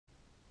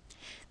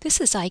This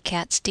is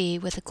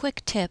iCatsD with a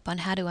quick tip on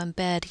how to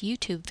embed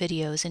YouTube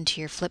videos into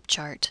your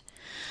Flipchart.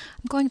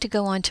 I'm going to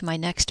go on to my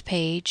next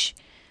page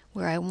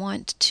where I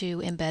want to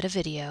embed a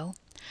video.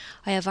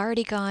 I have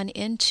already gone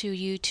into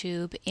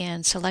YouTube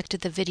and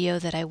selected the video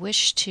that I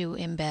wish to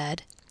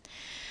embed.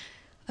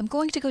 I'm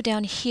going to go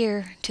down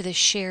here to the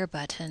Share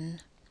button.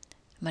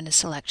 I'm going to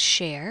select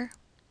Share,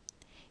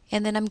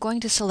 and then I'm going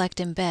to select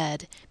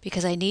Embed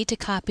because I need to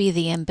copy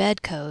the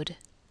embed code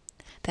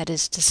that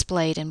is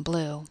displayed in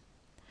blue.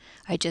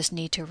 I just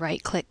need to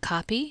right-click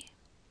Copy,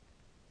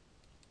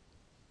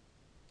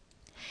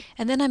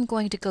 and then I'm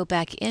going to go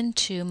back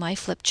into my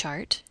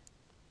Flipchart.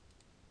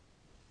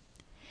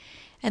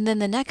 And then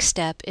the next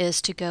step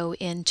is to go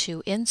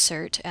into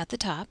Insert at the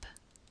top.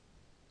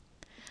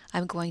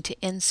 I'm going to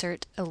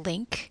insert a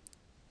link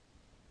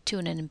to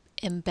an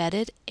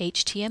embedded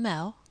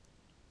HTML.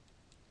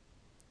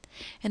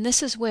 And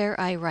this is where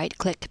I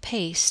right-click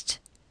Paste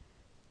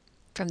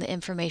from the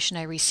information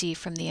I received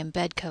from the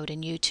embed code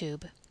in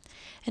YouTube.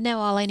 And now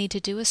all I need to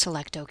do is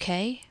select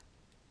OK.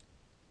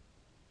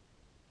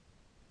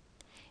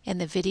 And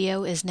the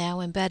video is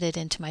now embedded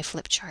into my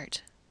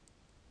Flipchart.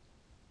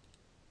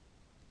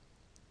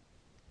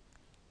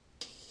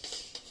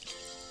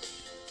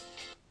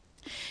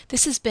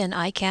 This has been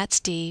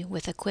iCatsD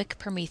with a quick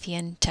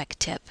Promethean tech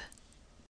tip.